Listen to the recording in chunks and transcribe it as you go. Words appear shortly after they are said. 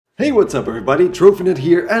Hey, what's up everybody, Trophynet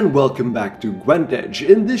here and welcome back to GwentEdge.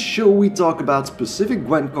 In this show we talk about specific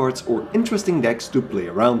Gwent cards or interesting decks to play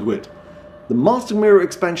around with. The Master Mirror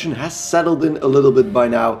expansion has settled in a little bit by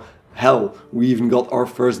now. Hell, we even got our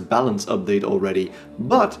first balance update already.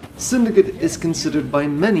 But Syndicate is considered by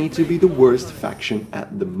many to be the worst faction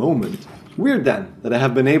at the moment. Weird then that I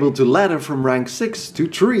have been able to ladder from rank 6 to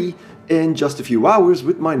 3 in just a few hours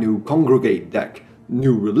with my new Congregate deck,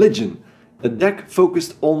 New Religion. A deck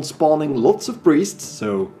focused on spawning lots of priests,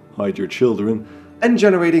 so hide your children, and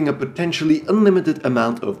generating a potentially unlimited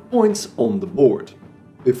amount of points on the board.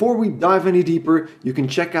 Before we dive any deeper, you can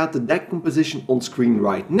check out the deck composition on screen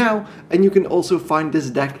right now, and you can also find this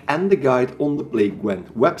deck and the guide on the Play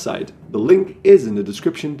Gwent website. The link is in the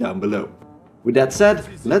description down below. With that said,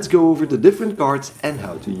 let's go over the different cards and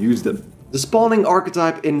how to use them. The spawning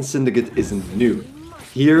archetype in Syndicate isn't new.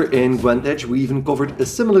 Here in GwentEdge we even covered a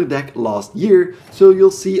similar deck last year, so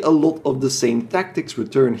you'll see a lot of the same tactics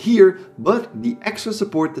return here, but the extra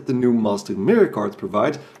support that the new Master Mirror cards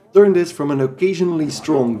provide turn this from an occasionally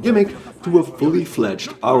strong gimmick to a fully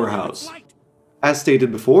fledged powerhouse. As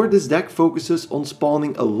stated before, this deck focuses on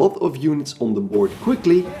spawning a lot of units on the board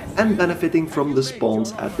quickly and benefiting from the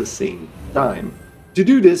spawns at the same time. To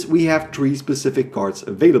do this we have three specific cards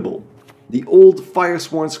available. The old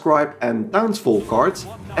Firesworn Scribe and Townsfolk cards,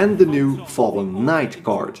 and the new Fallen Knight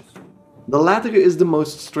card. The latter is the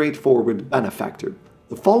most straightforward benefactor.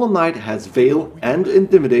 The Fallen Knight has Veil and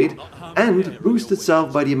Intimidate, and boosts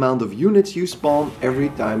itself by the amount of units you spawn every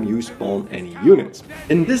time you spawn any units.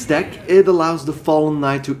 In this deck, it allows the Fallen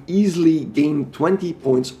Knight to easily gain 20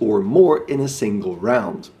 points or more in a single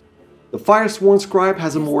round. The Firesworn Scribe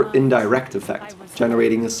has a more indirect effect,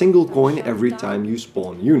 generating a single coin every time you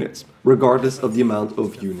spawn units, regardless of the amount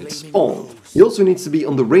of units spawned. He also needs to be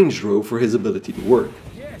on the ranged row for his ability to work.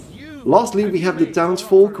 Lastly, we have the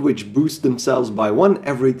Townsfolk, which boost themselves by 1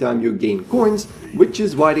 every time you gain coins, which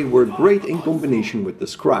is why they work great in combination with the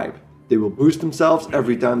Scribe. They will boost themselves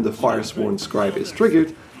every time the Firesworn Scribe is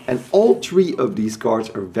triggered, and all three of these cards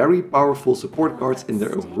are very powerful support cards in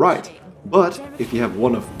their own right. But if you have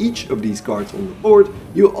one of each of these cards on the board,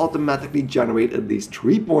 you automatically generate at least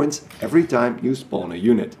 3 points every time you spawn a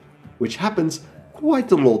unit, which happens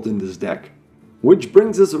quite a lot in this deck. Which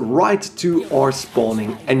brings us right to our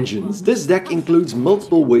spawning engines. This deck includes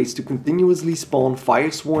multiple ways to continuously spawn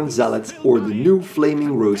Firesworn Zealots or the new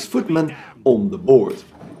Flaming Rose Footman on the board.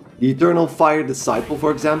 The Eternal Fire Disciple,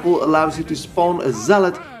 for example, allows you to spawn a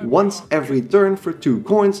Zealot once every turn for 2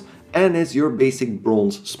 coins, and is your basic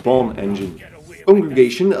bronze spawn engine.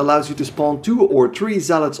 Congregation allows you to spawn 2 or 3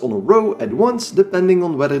 Zealots on a row at once, depending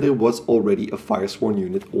on whether there was already a Firesworn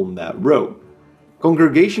unit on that row.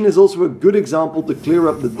 Congregation is also a good example to clear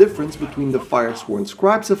up the difference between the Firesworn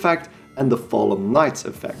Scribe's effect and the Fallen Knight's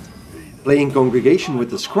effect. Playing Congregation with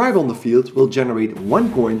the Scribe on the field will generate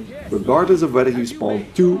 1 coin, regardless of whether you spawn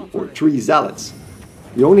 2 or 3 Zealots.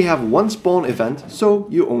 You only have 1 spawn event, so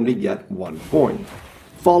you only get 1 coin.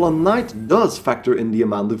 Fallen Knight does factor in the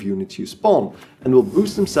amount of units you spawn, and will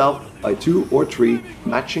boost himself by 2 or 3,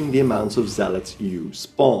 matching the amounts of Zealots you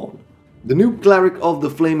spawn. The new Cleric of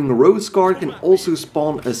the Flaming Rose card can also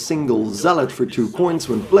spawn a single Zealot for 2 coins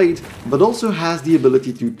when played, but also has the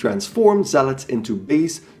ability to transform Zealots into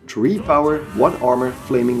base, 3 power, 1 armor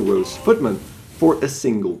Flaming Rose Footmen for a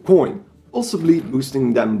single coin, possibly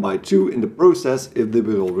boosting them by 2 in the process if they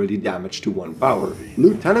were already damaged to 1 power.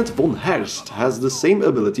 Lieutenant von Herst has the same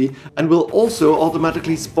ability and will also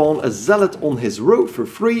automatically spawn a Zealot on his row for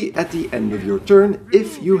free at the end of your turn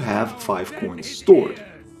if you have 5 coins stored.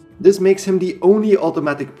 This makes him the only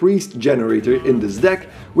automatic priest generator in this deck,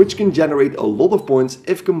 which can generate a lot of points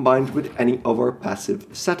if combined with any of our passive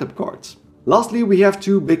setup cards. Lastly, we have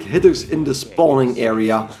 2 big hitters in the spawning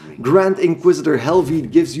area. Grand Inquisitor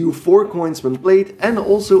Helvete gives you 4 coins when played and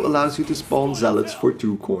also allows you to spawn Zealots for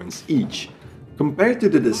 2 coins each. Compared to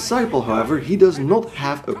the Disciple, however, he does not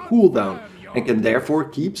have a cooldown and can therefore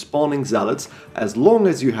keep spawning Zealots as long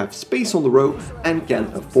as you have space on the row and can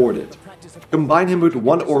afford it. Combine him with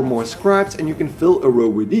 1 or more Scribes and you can fill a row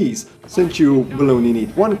with ease, since you will only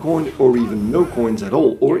need 1 coin or even no coins at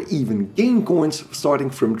all, or even gain coins starting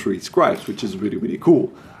from 3 Scribes, which is really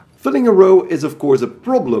cool. Filling a row is of course a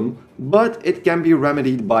problem, but it can be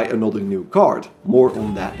remedied by another new card. More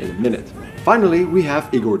on that in a minute. Finally, we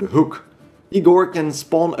have Igor the Hook. Igor can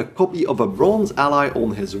spawn a copy of a bronze ally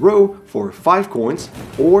on his row for 5 coins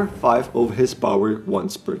or 5 of his power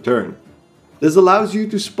once per turn. This allows you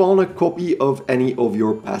to spawn a copy of any of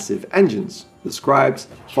your passive engines, the Scribes,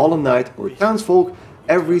 Fallen Knight or Townsfolk,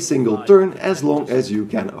 every single turn as long as you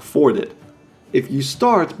can afford it. If you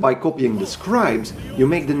start by copying the scribes, you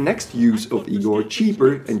make the next use of Igor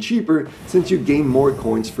cheaper and cheaper since you gain more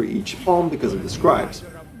coins for each pawn because of the scribes.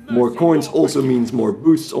 More coins also means more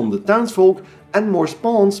boosts on the townsfolk, and more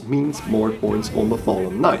spawns means more points on the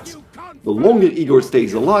fallen knights. The longer Igor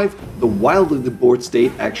stays alive, the wilder the board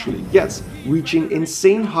state actually gets, reaching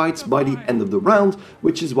insane heights by the end of the round,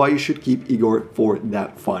 which is why you should keep Igor for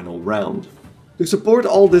that final round. To support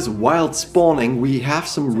all this wild spawning, we have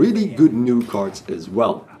some really good new cards as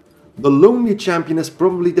well. The Lonely Champion is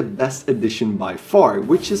probably the best addition by far,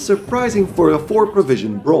 which is surprising for a 4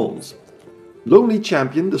 provision bronze. Lonely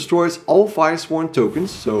Champion destroys all Firesworn tokens,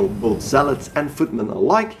 so both Zealots and Footmen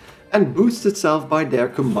alike, and boosts itself by their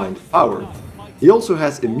combined power. He also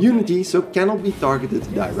has immunity, so cannot be targeted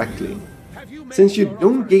directly. Since you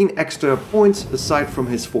don't gain extra points aside from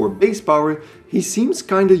his 4 base power, he seems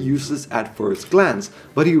kinda useless at first glance,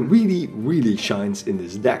 but he really shines in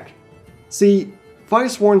this deck. See,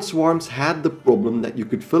 Firesworn Swarms had the problem that you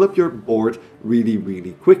could fill up your board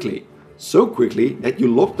really quickly. So quickly that you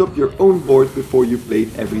locked up your own board before you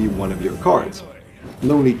played every one of your cards.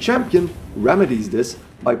 Lonely Champion remedies this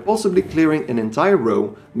by possibly clearing an entire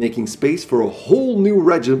row, making space for a whole new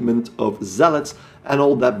regiment of Zealots and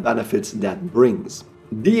all that benefits that brings.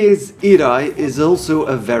 Dies Irae is also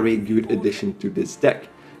a very good addition to this deck.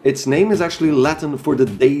 Its name is actually Latin for the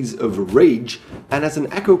Days of Rage, and as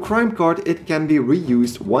an Echo Crime card it can be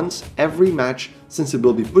reused once every match since it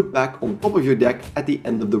will be put back on top of your deck at the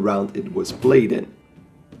end of the round it was played in.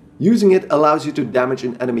 Using it allows you to damage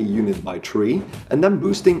an enemy unit by 3 and then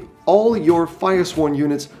boosting all your Firesworn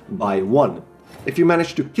units by 1. If you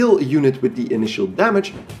manage to kill a unit with the initial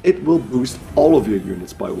damage, it will boost all of your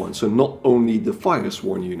units by 1, so not only the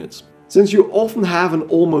Firesworn units. Since you often have an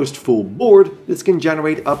almost full board, this can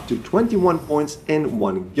generate up to 21 points in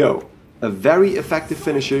one go. A very effective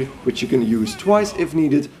finisher which you can use twice if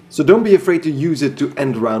needed, so don't be afraid to use it to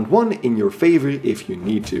end round 1 in your favor if you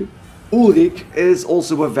need to. Ulrich is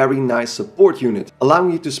also a very nice support unit,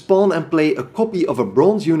 allowing you to spawn and play a copy of a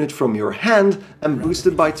bronze unit from your hand and boost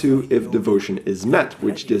it by 2 if devotion is met,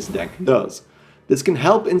 which this deck does. This can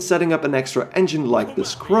help in setting up an extra engine like the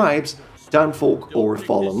Scribes, Townfolk or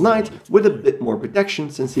Fallen Knight with a bit more protection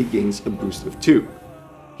since he gains a boost of 2.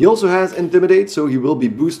 He also has Intimidate, so he will be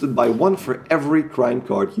boosted by 1 for every crime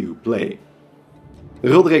card you play.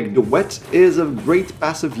 Roderick the Wet is a great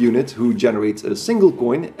passive unit who generates a single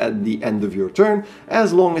coin at the end of your turn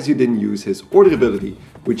as long as you didn't use his order ability,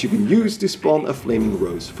 which you can use to spawn a Flaming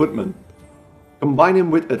Rose Footman. Combine him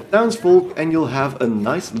with a Townsfolk and you'll have a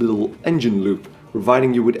nice little engine loop,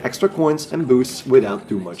 providing you with extra coins and boosts without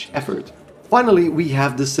too much effort. Finally, we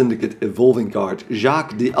have the Syndicate evolving card,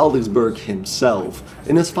 Jacques de Aldersberg himself.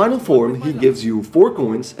 In his final form, he gives you 4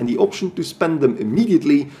 coins and the option to spend them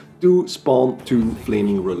immediately to spawn 2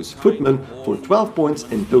 Flaming Rose Footmen for 12 points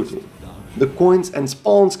in total. The coins and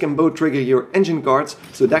spawns can both trigger your engine cards,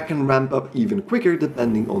 so that can ramp up even quicker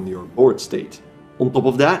depending on your board state. On top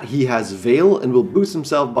of that, he has Veil and will boost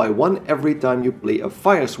himself by 1 every time you play a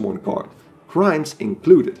Firesworn card, crimes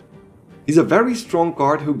included. He's a very strong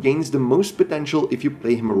card who gains the most potential if you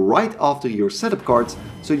play him right after your setup cards,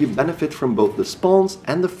 so you benefit from both the spawns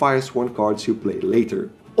and the Firesworn cards you play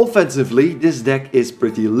later. Offensively, this deck is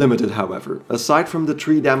pretty limited however. Aside from the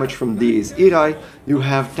 3 damage from Dies Irae, you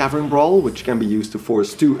have Tavern Brawl, which can be used to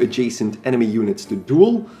force 2 adjacent enemy units to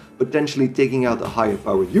duel, potentially taking out a higher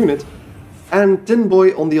powered unit, and Tin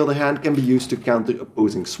Boy on the other hand can be used to counter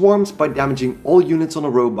opposing swarms by damaging all units on a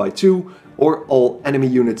row by 2, or all enemy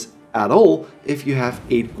units at all if you have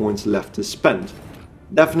 8 coins left to spend.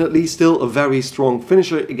 Definitely still a very strong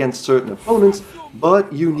finisher against certain opponents,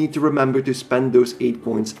 but you need to remember to spend those 8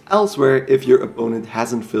 coins elsewhere if your opponent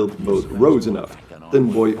hasn't filled both rows enough.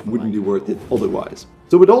 Tin Boy wouldn't be worth it otherwise.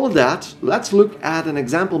 So with all of that, let's look at an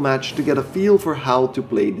example match to get a feel for how to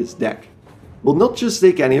play this deck. We'll not just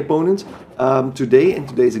take any opponent. Today, in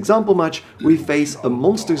today's example match, we face a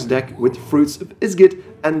monsters deck with Fruits of Isgit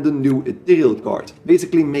and the new Ethereal card,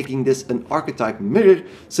 basically making this an archetype mirror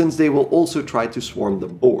since they will also try to swarm the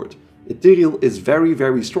board. Ethereal is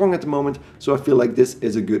very strong at the moment, so I feel like this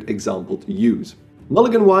is a good example to use.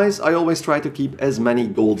 Mulligan wise, I always try to keep as many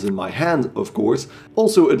golds in my hand, of course,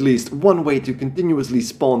 also at least 1 way to continuously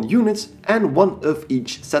spawn units and 1 of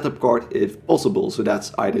each setup card if possible, so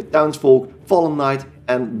that's either Townsfolk, Fallen Knight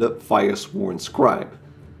and the Firesworn Scribe.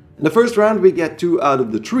 In the first round we get 2 out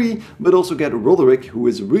of the 3, but also get Roderick, who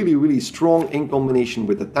is really strong in combination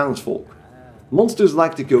with the Townsfolk. Monsters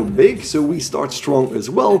like to go big, so we start strong as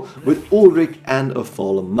well with Ulrich and a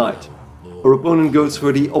Fallen Knight. Our opponent goes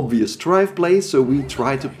for the obvious Strive play, so we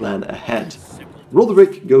try to plan ahead.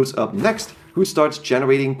 Roderick goes up next who starts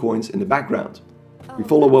generating coins in the background. We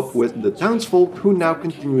follow up with the townsfolk, who now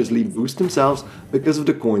continuously boost themselves because of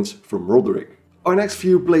the coins from Roderick. Our next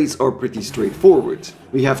few plays are pretty straightforward.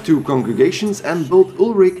 We have 2 congregations, and both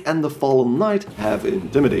Ulrich and the Fallen Knight have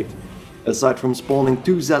Intimidate. Aside from spawning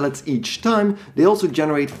 2 zealots each time, they also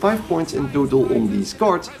generate 5 points in total on these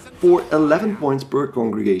cards for 11 points per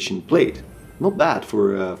congregation played. Not bad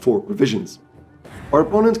for 4 provisions. Our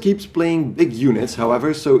opponent keeps playing big units,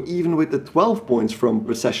 however, so even with the 12 points from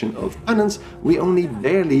Procession of Penance, we only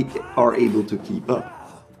barely are able to keep up.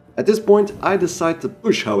 At this point, I decide to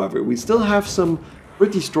push, however. We still have some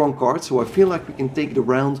pretty strong cards, so I feel like we can take the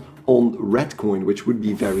round on red coin, which would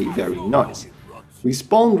be very, very nice. We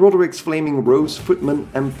spawned Roderick's Flaming Rose Footman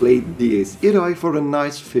and played Dies Irae for a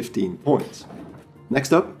nice 15 points.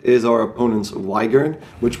 Next up is our opponent's Wyvern,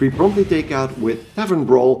 which we promptly take out with Tavern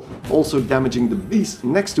Brawl, also damaging the beast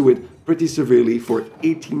next to it pretty severely for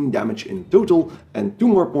 18 damage in total and 2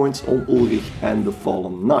 more points on Ulrich and the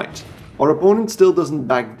Fallen Knight. Our opponent still doesn't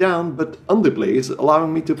back down, but underplays,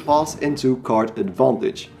 allowing me to pass into card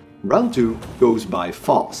advantage. Round 2 goes by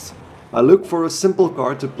fast. I look for a simple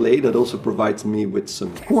card to play that also provides me with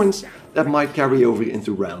some coins that might carry over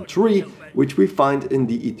into round 3, which we find in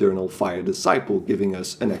the Eternal Fire Disciple, giving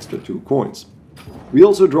us an extra 2 coins. We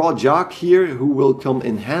also draw Jacques here, who will come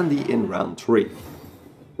in handy in round 3.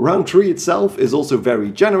 Round 3 itself is also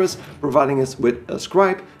very generous, providing us with a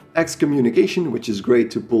Scribe, Excommunication, which is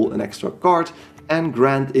great to pull an extra card, and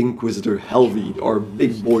Grand Inquisitor Helvide, our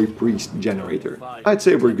big boy priest generator. I'd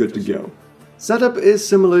say we're good to go. Setup is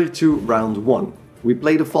similar to round 1. We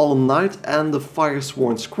play the Fallen Knight and the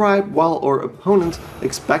Firesworn Scribe, while our opponent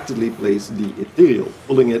expectedly plays the Ethereal,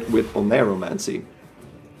 pulling it with Oneromancy.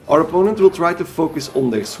 Our opponent will try to focus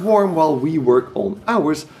on their swarm while we work on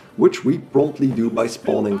ours, which we promptly do by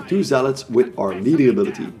spawning 2 zealots with our leader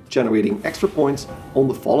ability, generating extra points on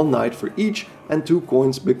the Fallen Knight for each and 2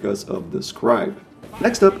 coins because of the Scribe.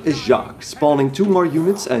 Next up is Jacques, spawning 2 more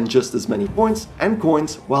units and just as many points and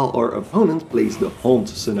coins, while our opponent plays the Haunt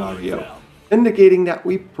scenario, indicating that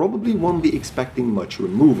we probably won't be expecting much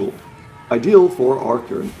removal, ideal for our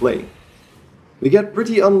current play. We get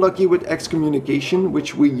pretty unlucky with Excommunication,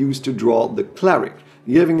 which we use to draw the Cleric,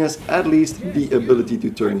 giving us at least the ability to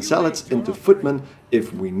turn zealots into footmen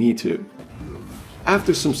if we need to.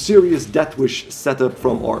 After some serious Death Wish setup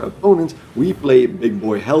from our opponent, we play Big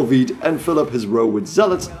Boy Helvide and fill up his row with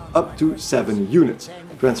zealots up to 7 units,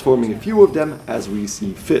 transforming a few of them as we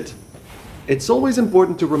see fit. It's always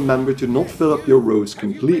important to remember to not fill up your rows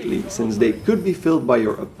completely, since they could be filled by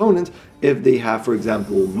your opponent if they have, for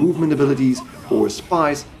example, movement abilities or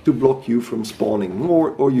spies to block you from spawning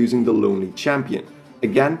more or using the Lonely Champion.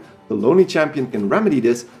 Again, the Lonely Champion can remedy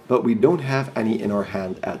this, but we don't have any in our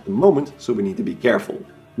hand at the moment, so we need to be careful.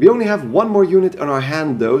 We only have 1 more unit on our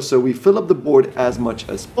hand though, so we fill up the board as much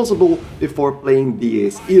as possible before playing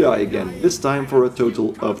Dies Irae again, this time for a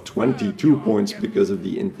total of 22 points because of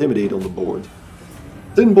the Intimidate on the board.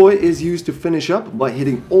 Tin Boy is used to finish up by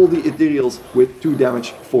hitting all the Ethereals with 2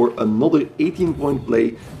 damage for another 18-point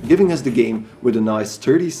play, giving us the game with a nice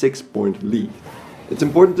 36-point lead. It's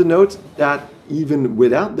important to note that even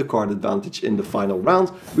without the card advantage in the final round,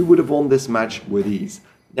 we would have won this match with ease.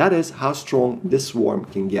 That is how strong this swarm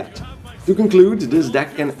can get. To conclude, this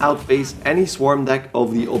deck can outpace any swarm deck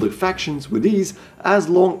of the other factions with ease, as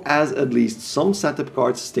long as at least some setup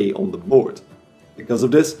cards stay on the board. Because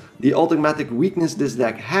of this, the automatic weakness this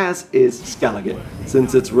deck has is Skellige,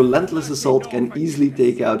 since its relentless assault can easily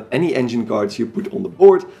take out any engine cards you put on the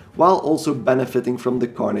board, while also benefiting from the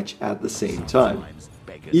carnage at the same time.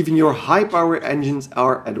 Even your high power engines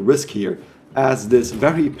are at risk here, as this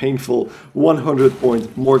very painful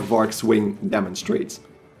 100-point Morgvark swing demonstrates.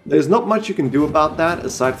 There's not much you can do about that,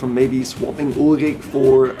 aside from maybe swapping Ulrich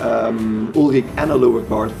for Ulrich and a lower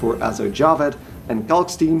card for Azar Javed and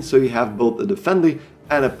Kalkstein, so you have both a Defender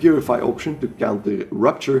and a Purify option to counter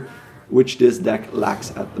Rupture, which this deck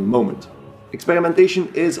lacks at the moment.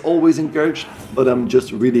 Experimentation is always encouraged, but I'm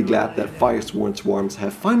just really glad that Firesworn swarms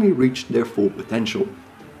have finally reached their full potential.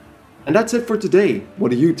 And that's it for today. What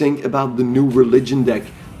do you think about the new Religion deck?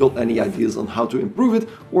 Got any ideas on how to improve it,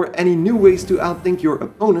 or any new ways to outthink your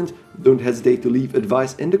opponent? Don't hesitate to leave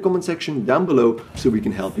advice in the comment section down below so we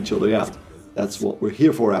can help each other out. That's what we're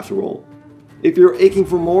here for after all. If you're aching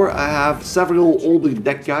for more, I have several older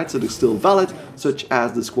deck guides that are still valid, such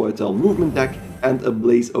as the Squirtle Movement deck and a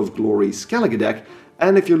Blaze of Glory Skellige deck.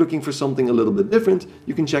 And if you're looking for something a little bit different,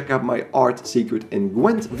 you can check out my Art, Secret and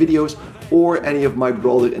Gwent videos, or any of my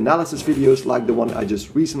broader analysis videos like the one I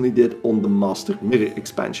just recently did on the Master Mirror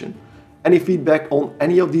expansion. Any feedback on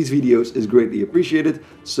any of these videos is greatly appreciated,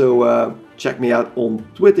 so Check me out on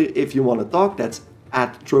Twitter if you want to talk, that's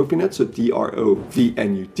at TrophyNut, so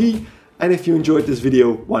TROVNUT. And if you enjoyed this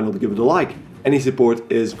video, why not give it a like? Any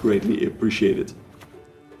support is greatly appreciated.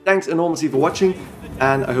 Thanks enormously for watching,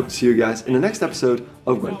 and I hope to see you guys in the next episode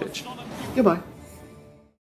of GwentEdge. Goodbye.